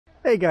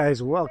Hey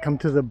guys, welcome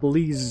to the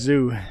Belize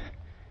Zoo.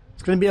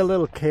 It's going to be a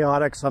little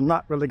chaotic, so I'm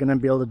not really going to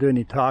be able to do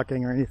any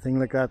talking or anything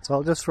like that, so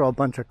I'll just throw a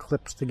bunch of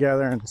clips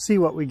together and see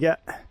what we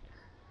get.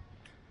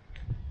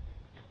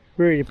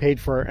 We already paid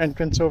for our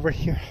entrance over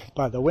here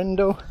by the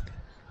window,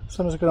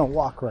 so I'm just going to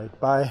walk right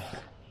by.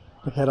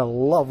 We had a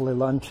lovely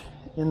lunch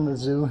in the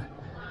zoo.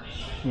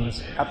 It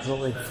was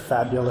absolutely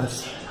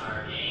fabulous.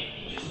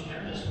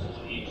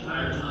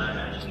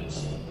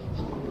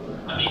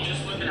 I mean,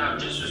 just look at how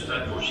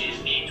disrespectful she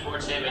is being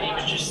towards him, and he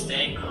was just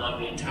staying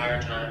calm the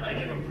entire time. I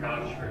give him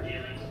props for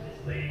dealing with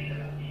this lady.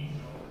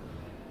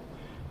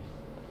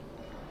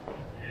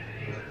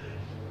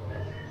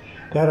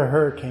 They had a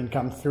hurricane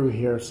come through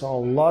here, so a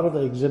lot of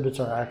the exhibits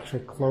are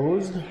actually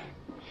closed.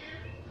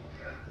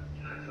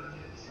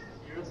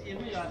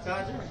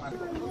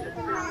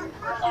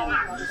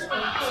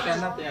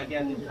 Stand up there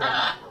again.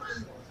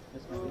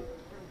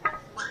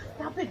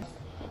 Stop it.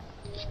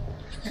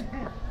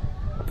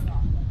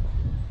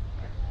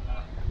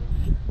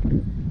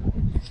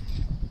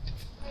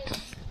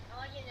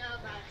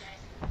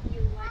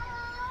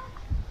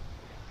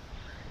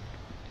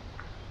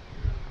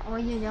 All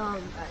you know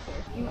about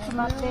this. You come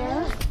up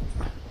there.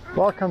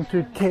 Welcome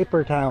to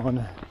Caper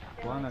Town.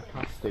 Wanna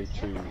stay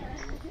true.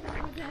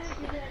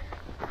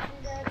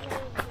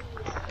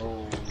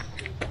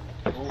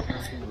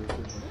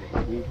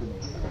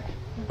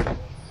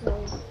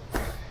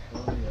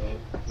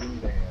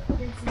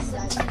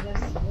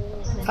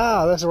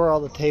 Ah, this is where all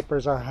the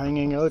tapers are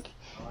hanging out.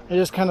 It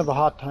is kind of the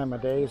hot time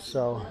of day,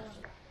 so...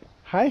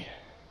 Hi.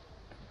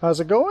 How's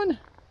it going?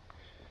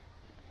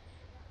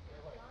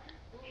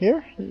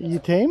 Here? You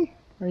tame?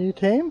 Are you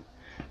tame?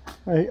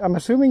 I'm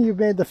assuming you've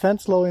made the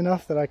fence low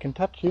enough that I can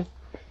touch you.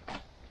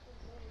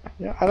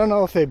 Yeah, I don't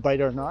know if they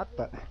bite or not,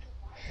 but...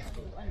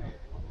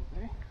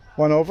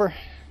 One over?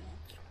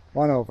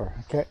 One over.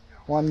 Okay,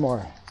 one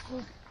more.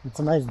 It's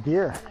a nice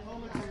deer.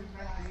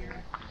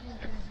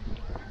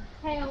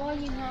 Hey, all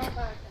you know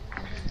about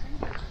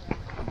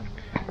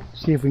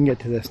See if we can get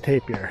to this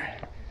tapir.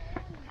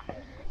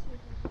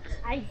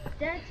 I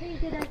don't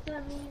think that's what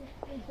I mean.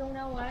 I don't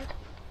know what.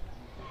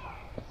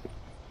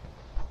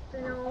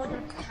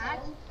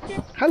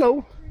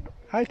 Hello.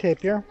 Hi,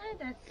 tapir.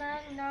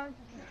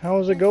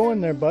 How's it going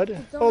there,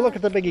 bud? Oh, look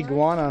at the big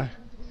iguana.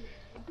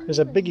 There's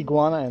a big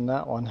iguana in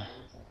that one.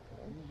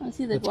 I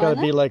see the It's got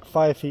to be like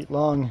 5 feet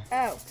long.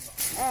 Oh.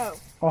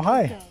 Oh,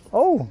 hi.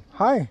 Oh,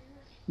 hi.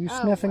 You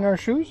sniffing our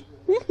shoes?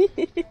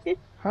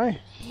 Hi.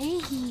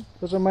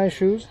 Those are my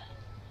shoes.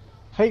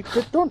 Hey,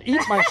 don't eat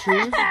my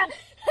shoes.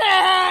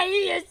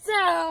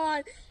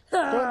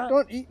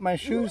 Don't eat my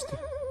shoes.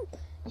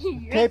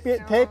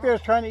 Tapir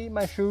is trying to eat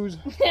my shoes.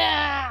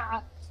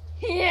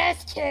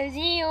 Yes, cause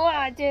you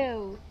want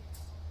to.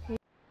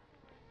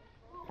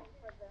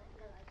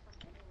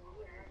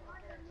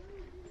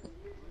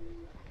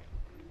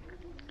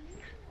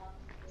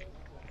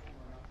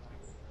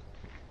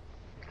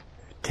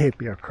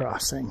 Tapir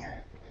crossing.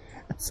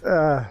 It's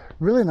a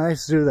really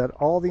nice zoo that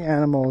all the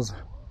animals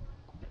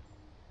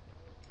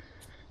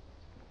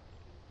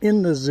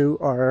in the zoo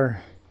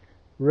are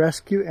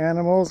rescue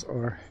animals,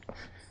 or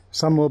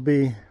some will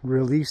be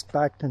released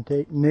back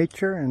to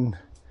nature,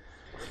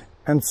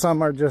 and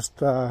some are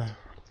just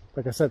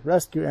like I said,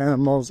 rescue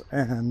animals,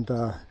 and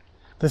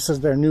this is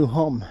their new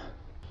home.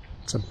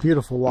 It's a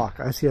beautiful walk.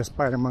 I see a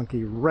spider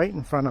monkey right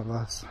in front of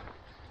us.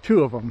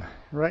 Two of them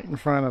right in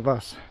front of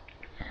us.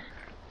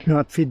 Do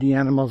not feed the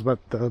animals, but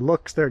the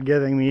looks they're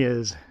giving me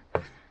is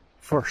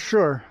for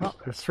sure. Oh,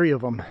 there's three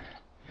of them.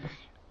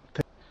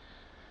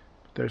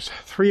 There's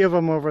three of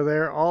them over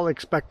there, all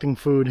expecting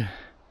food.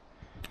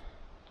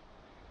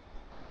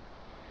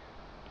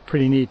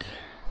 Pretty neat.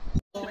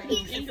 They're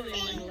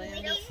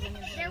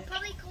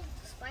probably called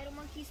spider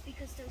monkeys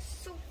because they're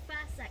so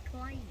fast at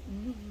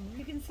climbing.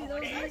 You can see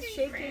those leaves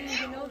shaking.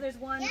 You know there's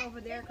one over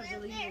there because the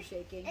leaves are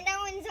shaking. And that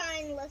one's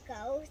on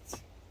lookout.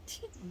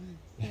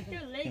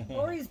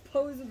 Or he's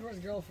posing for his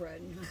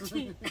girlfriend.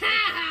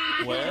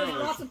 Where? There's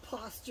lots of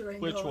posturing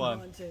Which going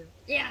one? on too.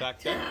 Yeah. Back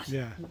there?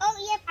 Yeah. Oh,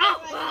 yep.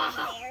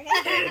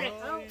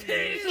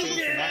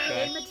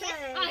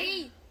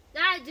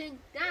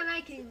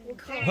 We'll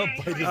call Oh,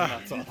 bite his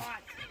nuts off.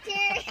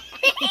 Yeah.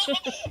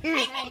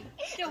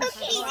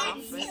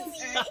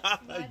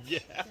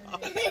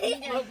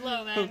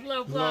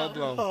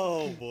 Blow.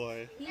 Oh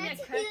boy.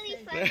 That's really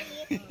funny.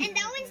 And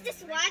that one's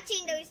just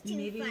watching those two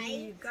Maybe fight.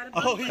 you've got to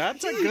Oh,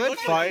 That's a good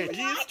fight.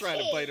 He's trying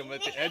to bite him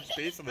at the edge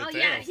base of the tail.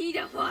 Yeah, he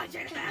don't watch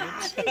it.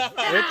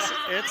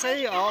 It's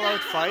a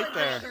all-out fight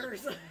there.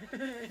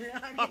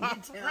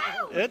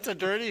 It's a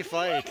dirty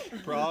fight.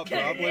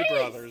 Probably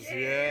brothers,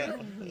 yeah. That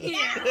one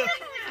was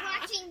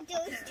watching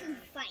those two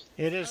fight.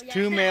 It is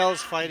two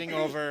males fighting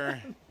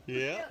over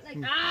Yeah,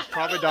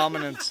 probably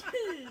dominance.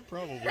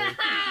 probably. That's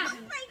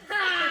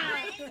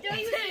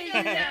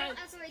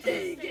what I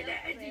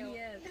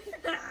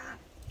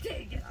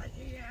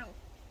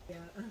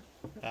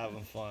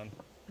Having fun.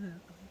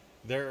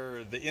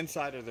 The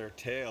inside of their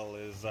tail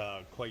is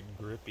quite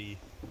grippy.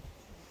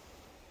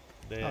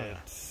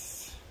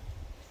 It's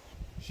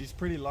She's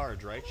pretty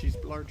large, right? She's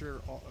larger,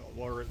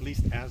 or at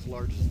least as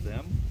large as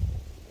them.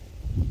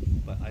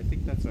 But I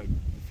think that's a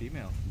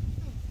female.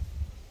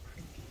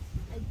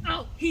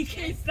 Oh, he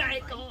gets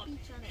back on.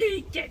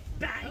 He gets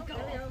back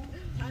on.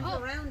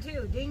 I'm around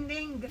too. Ding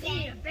ding.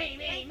 Yeah,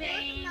 baby,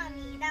 baby.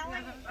 Mommy, that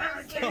one is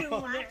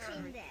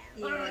watching them.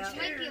 Yeah. She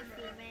might be a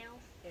female.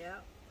 Yeah.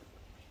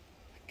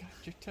 I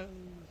got your toes.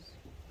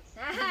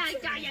 I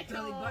got your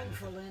belly button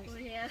for Lynch.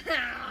 Yeah.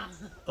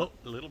 Oh,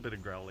 a little bit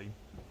of growling.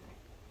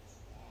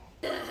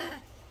 That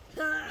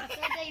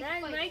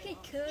make it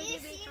could be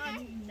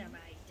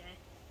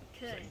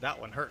could. That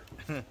one hurt.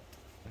 It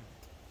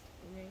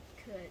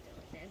could,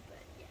 but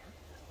yeah.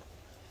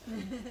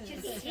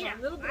 Just a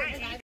little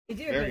bit. They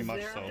do, Very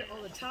much they're so. up there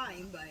all the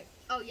time, but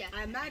Oh, yeah.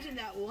 I imagine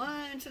that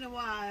once in a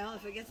while,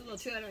 if it gets a little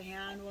too out of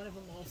hand, one of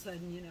them all of a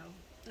sudden, you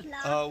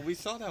know. We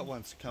saw that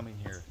once coming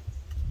here.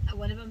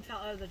 One of them fell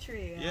out of the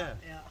tree. Yeah.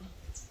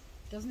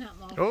 Doesn't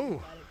happen often,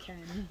 Oh. but it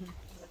can.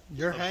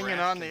 You're hanging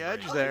on the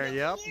edge there.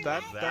 Yep,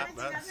 That's another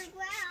growl.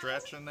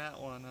 stretching that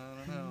one. I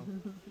don't know.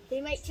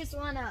 They might just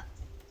want to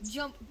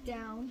jump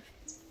down.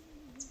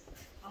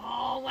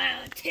 Oh, wow,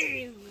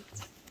 two.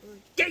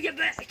 Get your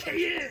back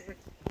here.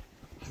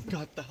 I've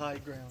got the high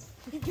ground.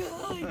 And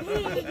now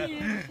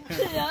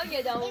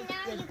you got the little You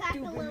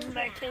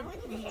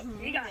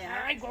got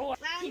high ground.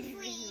 round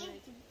three.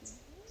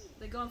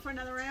 They going for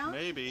another round?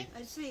 Maybe.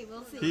 Let's see.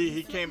 We'll see.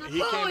 He came up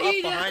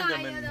behind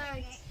him and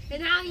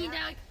And now he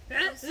done.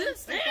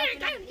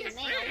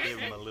 gave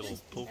him a little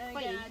poke.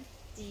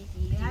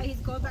 Yeah, he's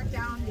going back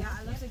down.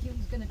 Yeah, it looks like he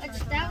was going to turn It's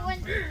that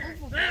one.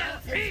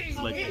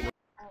 Like,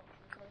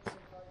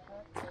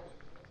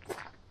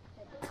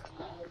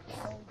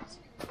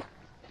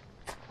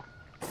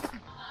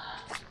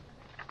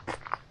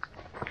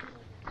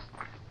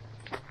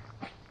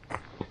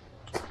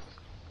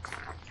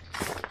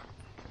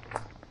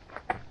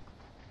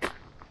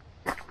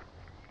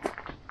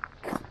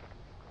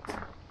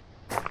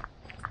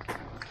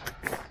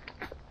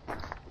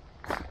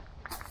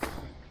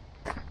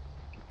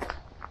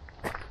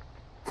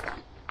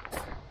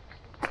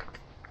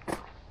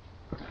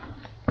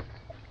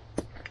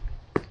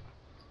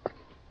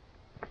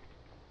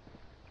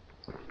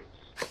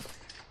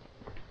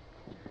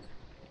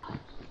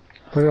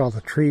 Look at all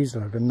the trees that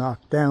have been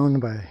knocked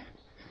down by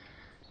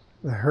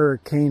the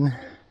hurricane.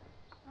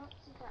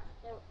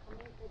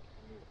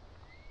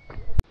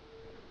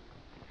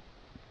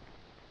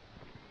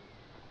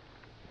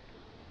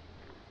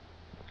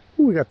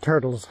 Ooh, we got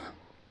turtles.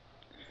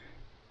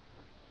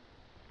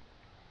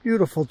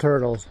 Beautiful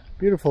turtles.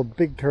 Beautiful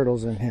big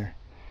turtles in here.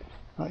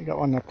 I got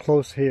one up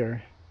close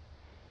here.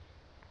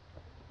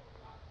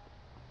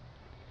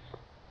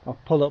 I'll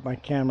pull out my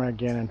camera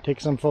again and take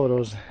some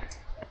photos.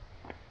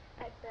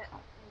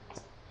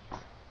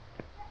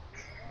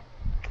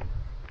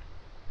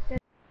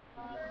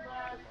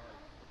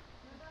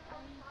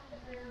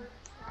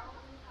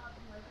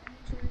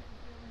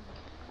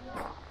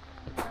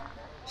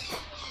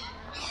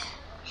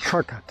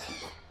 Shortcut.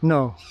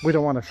 No, we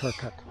don't want a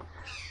shortcut.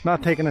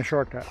 Not taking a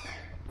shortcut.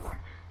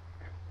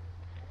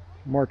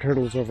 More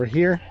turtles over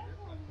here.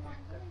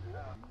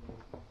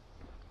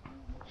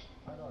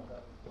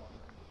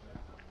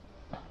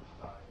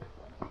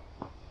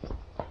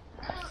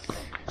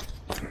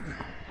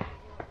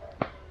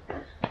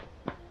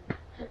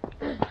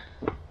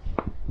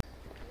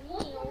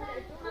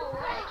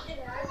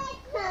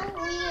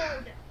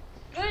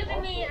 Good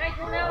to me, I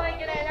can now I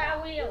get at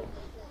that wheel.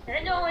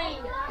 Annoying.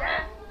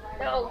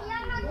 No.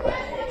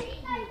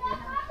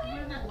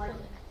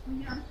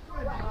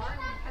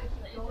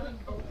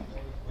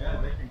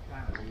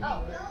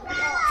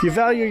 If you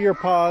value your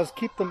paws,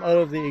 keep them out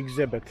of the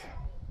exhibit.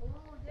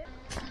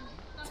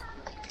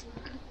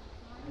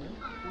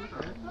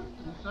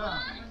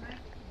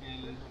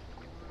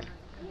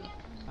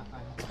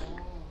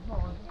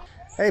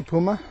 Hey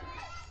Puma,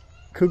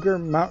 Cougar,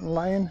 Mountain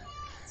Lion,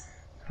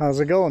 how's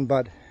it going,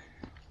 bud?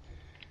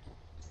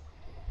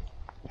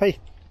 Hey.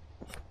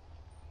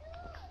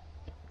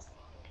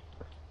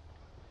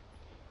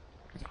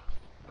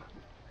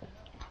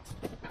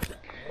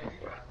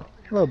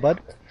 Hello, bud.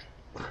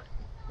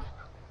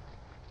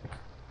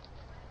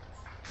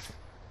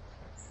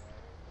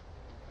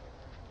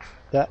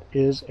 That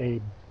is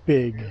a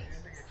big,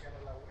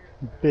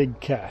 big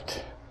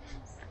cat.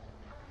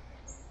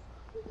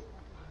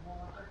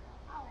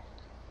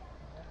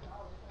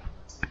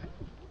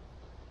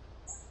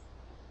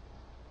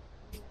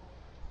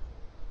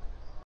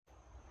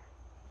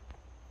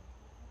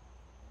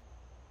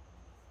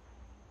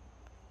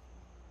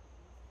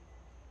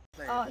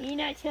 Oh, you're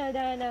not sure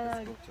that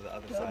to the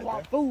other side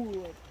there.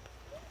 food.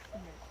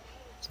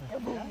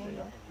 And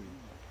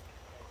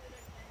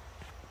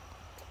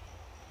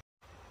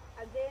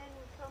then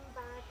come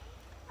back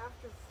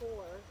after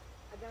 4.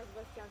 And that's the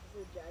best chances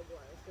with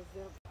Jaguars. Because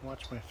they're...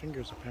 Watch my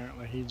fingers,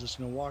 apparently. He's just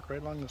going to walk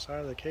right along the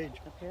side of the cage.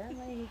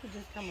 Apparently he could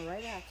just come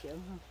right at you.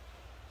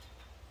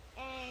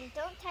 And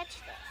don't touch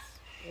this.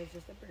 There's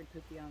just a bird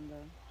poopy on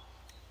the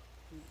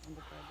side of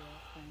the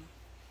thing.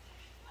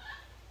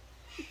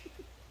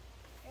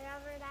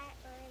 Wherever that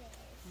bird is.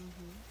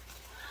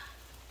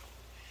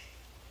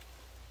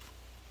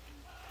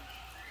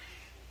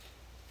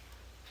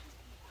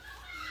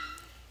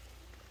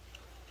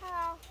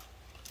 Hello.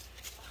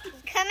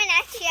 Coming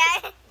at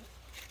you.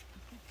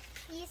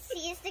 He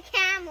sees the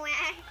camera.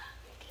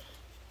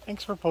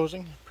 Thanks for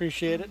posing.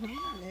 Appreciate it.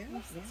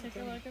 Take a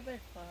look at their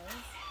fuzz.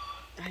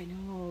 I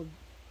know.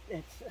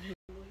 It's here,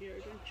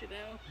 don't you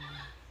know?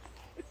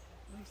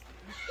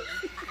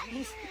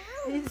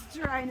 He's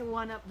trying to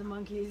one up the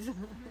monkeys.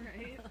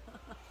 Right.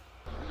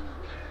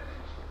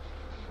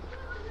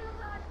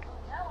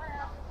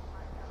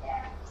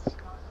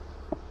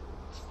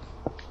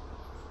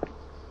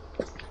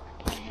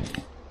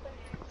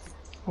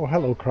 Oh,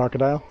 hello,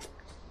 crocodile.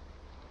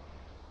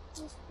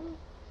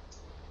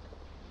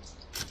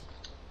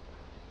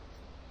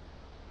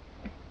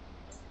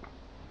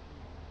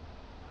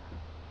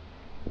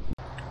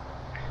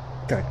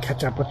 Gotta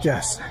catch up with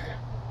Jess.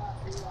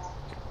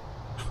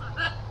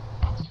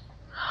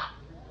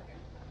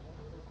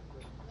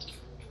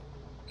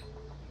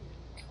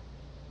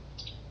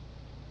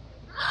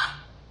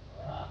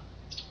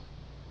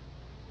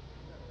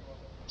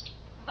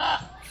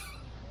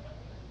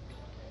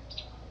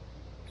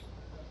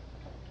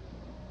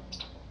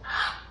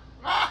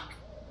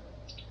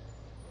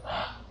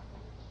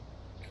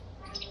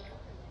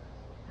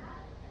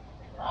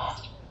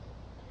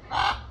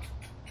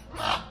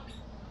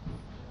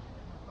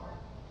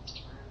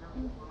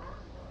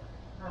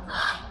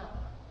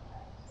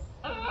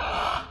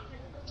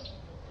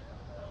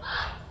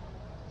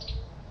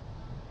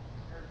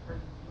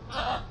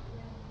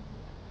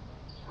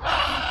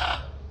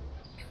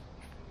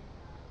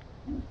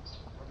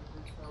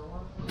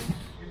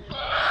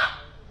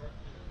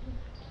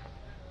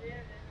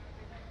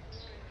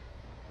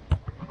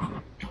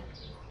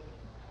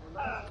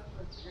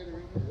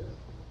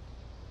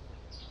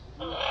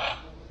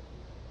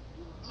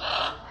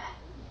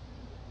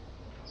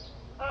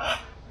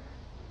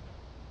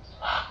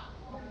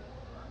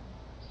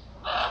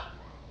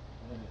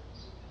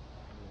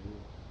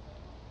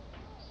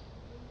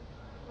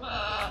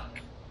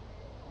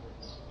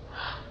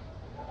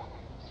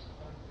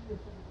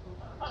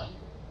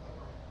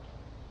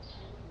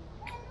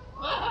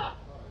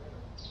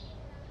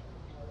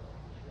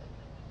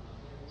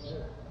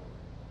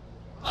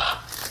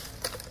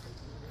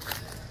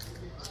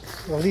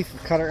 The leaf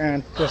cutter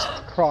ant just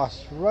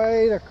crossed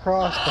right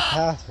across the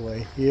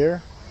pathway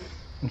here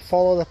and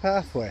follow the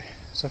pathway.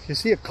 So if you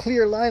see a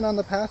clear line on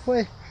the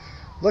pathway,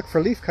 look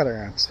for leaf cutter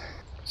ants.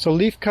 So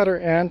leaf cutter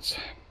ants,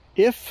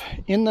 if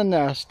in the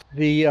nest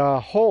the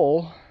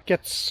hole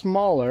gets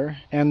smaller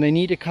and they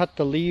need to cut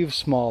the leaves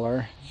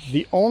smaller,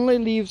 the only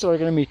leaves that are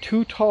going to be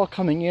too tall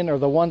coming in are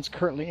the ones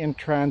currently in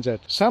transit.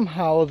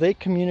 Somehow they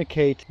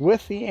communicate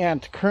with the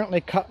ant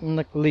currently cutting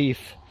the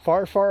leaf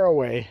far, far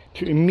away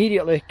to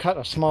immediately cut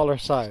a smaller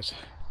size.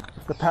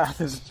 The path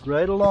is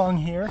right along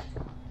here.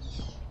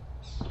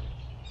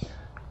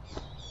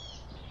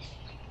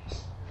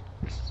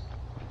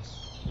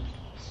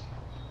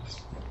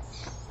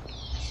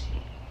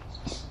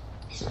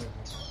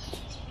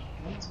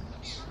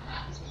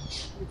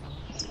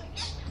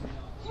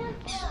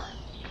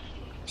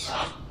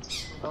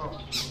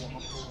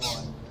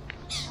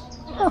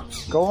 Oh,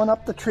 going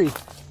up the tree.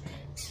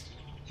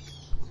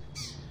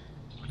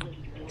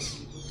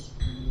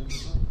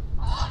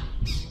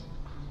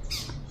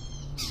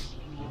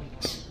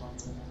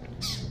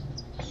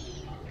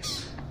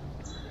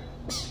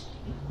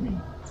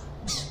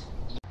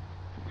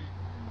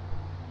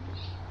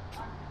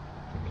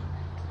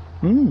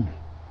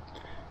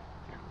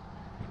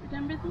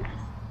 Remember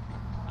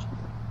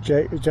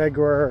these?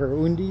 Jaguar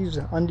undies.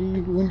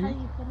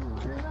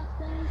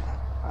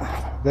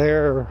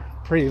 They're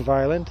pretty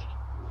violent.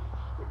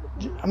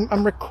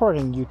 I'm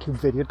recording YouTube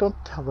video. Don't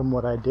tell them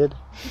what I did.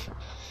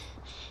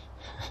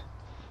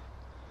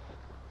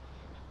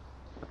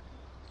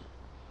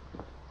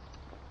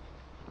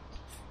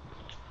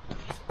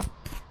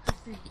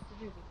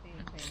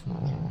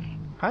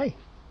 Hi.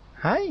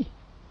 Hi.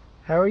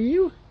 How are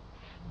you?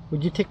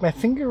 Would you take my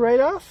finger right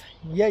off?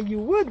 Yeah, you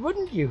would,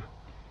 wouldn't you?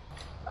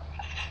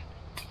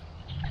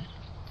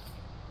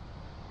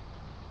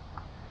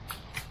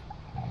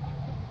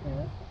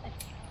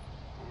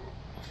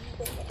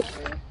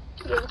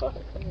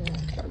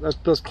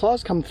 Those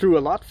claws come through a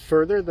lot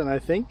further than I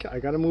think. I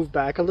gotta move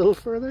back a little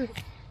further.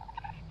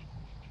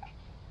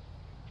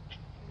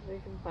 We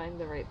can find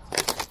the right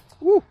spot.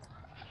 Woo!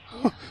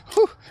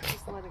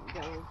 Just let it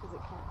go because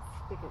it can't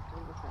stick it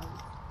through the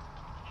fence.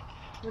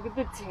 Look at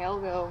the tail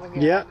go. Oh my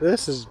God. Yeah,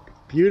 this is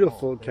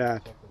beautiful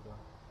cat.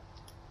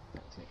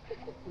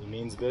 It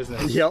means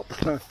business. Yep.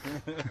 They're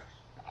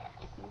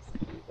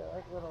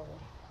like little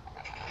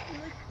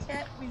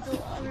cat weasel.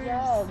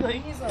 Yeah,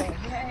 weasel.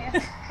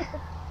 Yeah.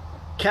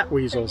 Cat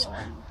weasels.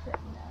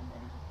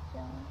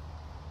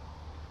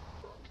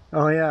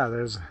 Oh yeah,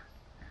 there's...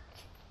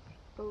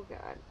 Oh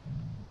God.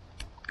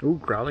 Ooh,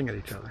 growling at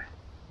each other.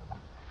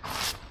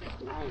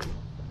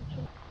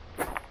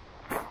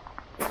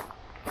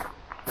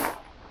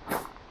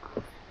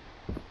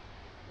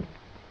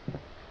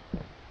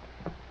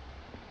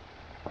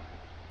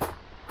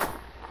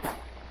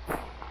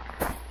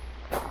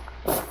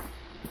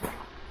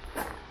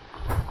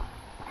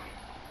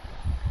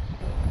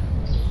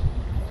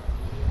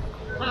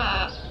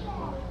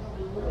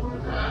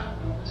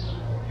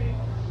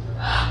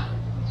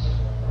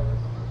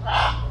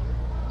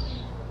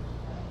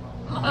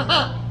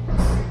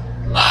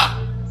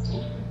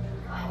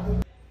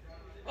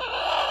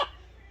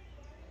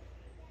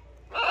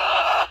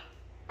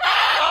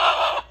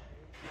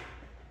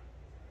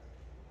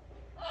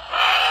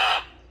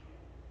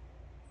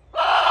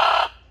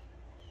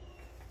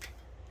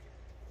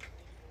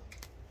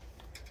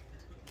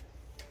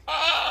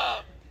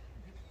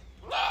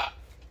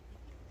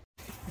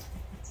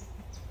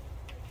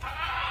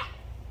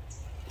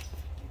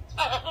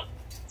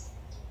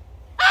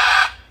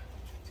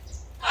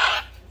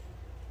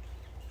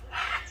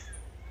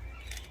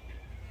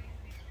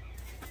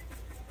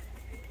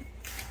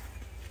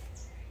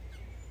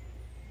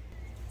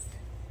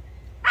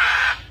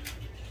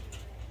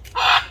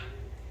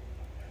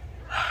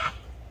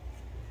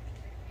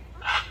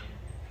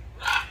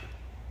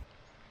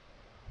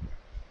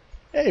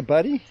 Hey,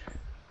 buddy.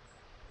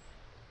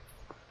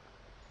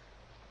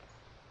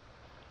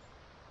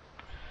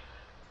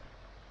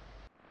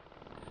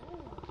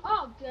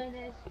 Oh,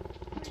 goodness.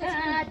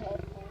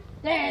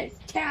 There's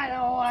cat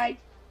away.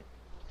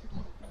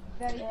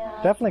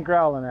 Definitely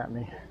growling at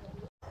me.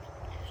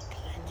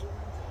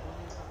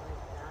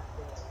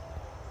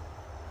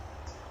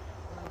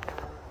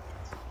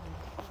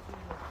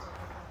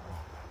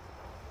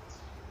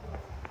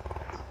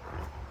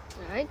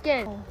 Right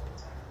then.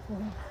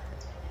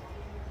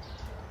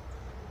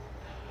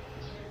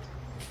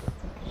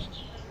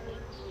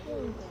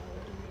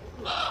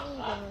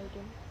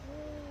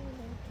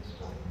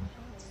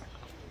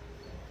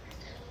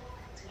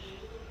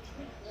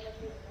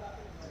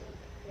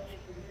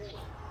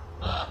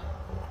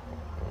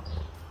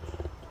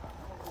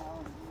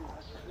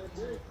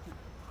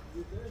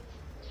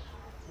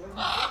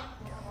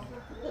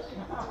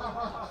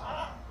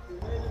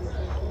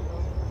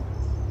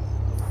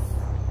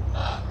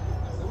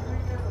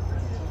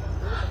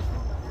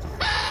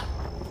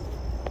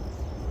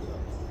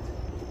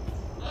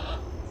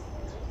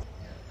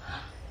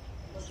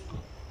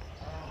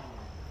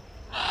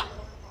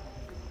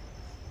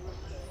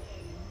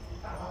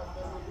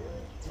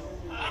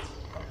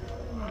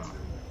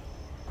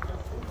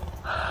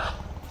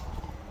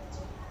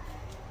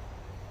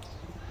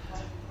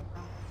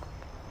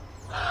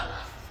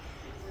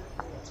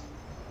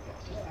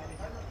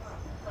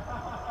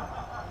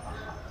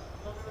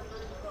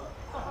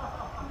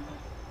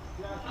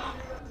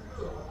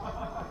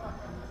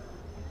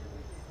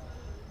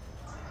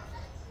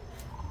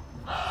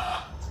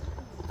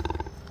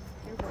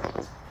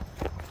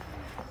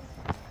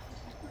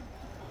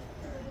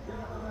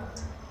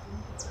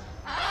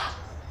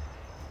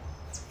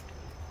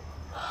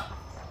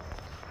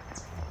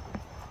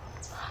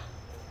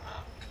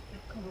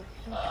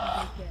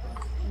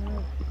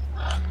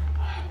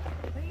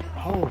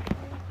 Oh,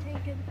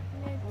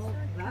 Well,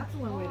 that's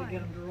one way to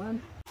get them to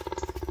run.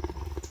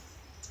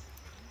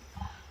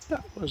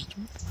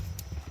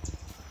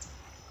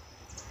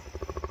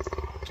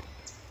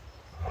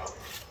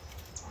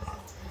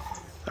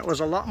 that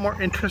was a lot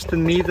more interest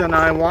in me than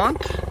I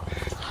want.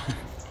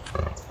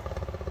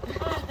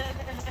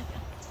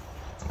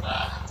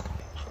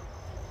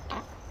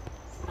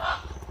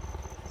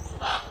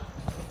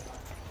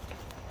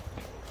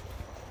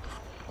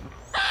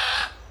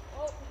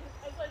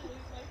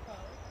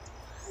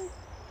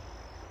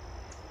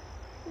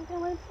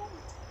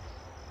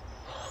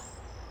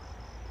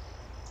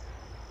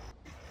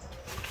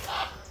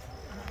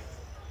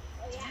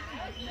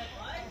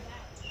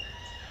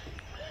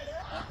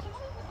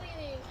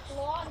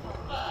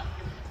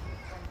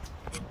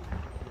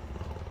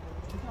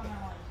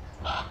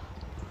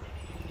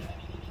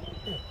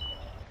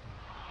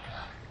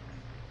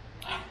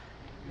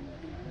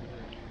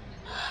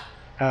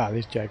 Ah,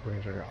 these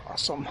jaguars are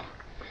awesome.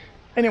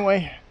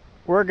 Anyway,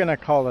 we're gonna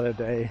call it a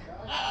day.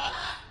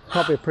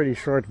 Probably a pretty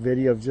short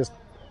video of just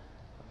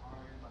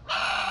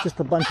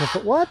a bunch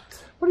of what?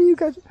 What are you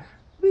guys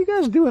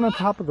doing on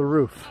top of the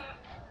roof?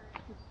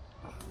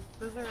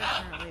 Those are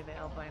apparently the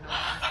albino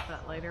ones,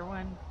 that lighter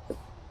one.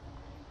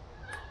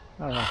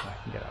 I don't know if I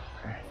can get up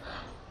there.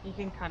 You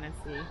can kind of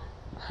see.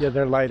 Yeah,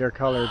 they're lighter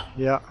colored.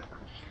 Yeah.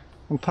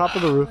 On top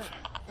of the roof.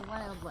 The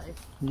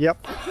wildlife.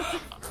 Yep.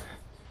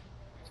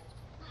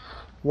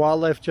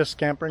 Wildlife just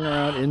scampering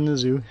around in the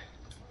zoo.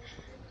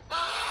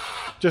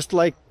 Just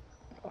like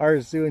our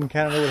zoo in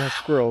Canada would have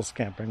squirrels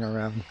scampering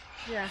around.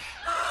 Yeah.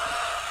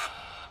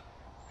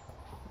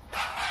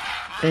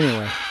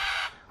 Anyway,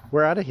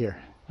 we're out of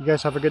here. You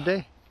guys have a good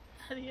day.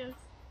 Adios.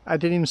 I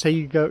didn't even say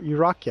you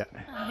rock yet.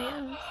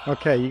 Adios.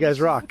 Okay, you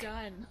guys rock.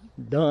 Done.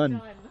 Done.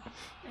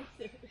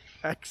 Done.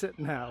 Exit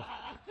now.